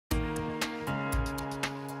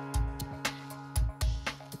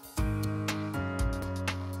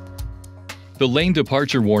The Lane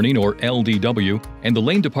Departure Warning or LDW and the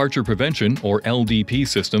Lane Departure Prevention or LDP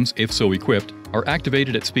systems, if so equipped, are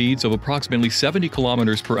activated at speeds of approximately 70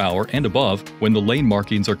 km per hour and above when the lane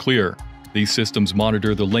markings are clear. These systems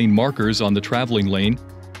monitor the lane markers on the traveling lane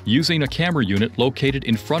using a camera unit located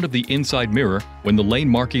in front of the inside mirror when the lane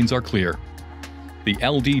markings are clear. The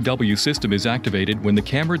LDW system is activated when the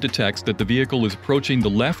camera detects that the vehicle is approaching the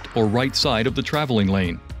left or right side of the traveling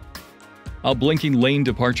lane. A blinking lane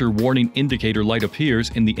departure warning indicator light appears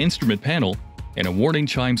in the instrument panel and a warning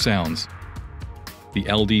chime sounds. The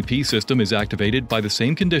LDP system is activated by the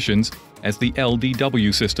same conditions as the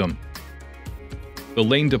LDW system. The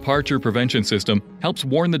Lane Departure Prevention System helps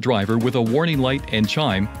warn the driver with a warning light and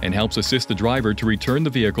chime and helps assist the driver to return the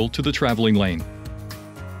vehicle to the traveling lane.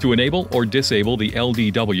 To enable or disable the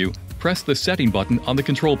LDW, press the setting button on the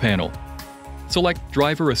control panel. Select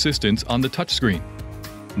Driver Assistance on the touchscreen.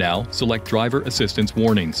 Now select Driver Assistance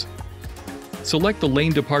Warnings. Select the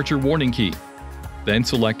Lane Departure Warning key. Then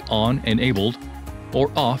select On Enabled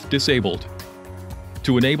or Off Disabled.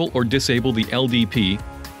 To enable or disable the LDP,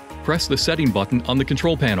 press the setting button on the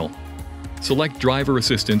control panel. Select Driver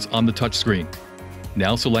Assistance on the touchscreen.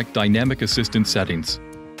 Now select Dynamic Assistance Settings.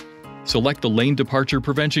 Select the Lane Departure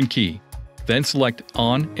Prevention key. Then select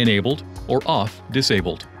On Enabled or Off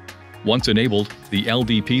Disabled. Once enabled, the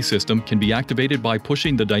LDP system can be activated by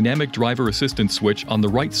pushing the Dynamic Driver Assistance switch on the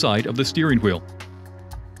right side of the steering wheel.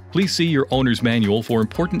 Please see your owner's manual for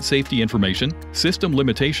important safety information, system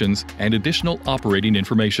limitations, and additional operating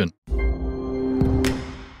information.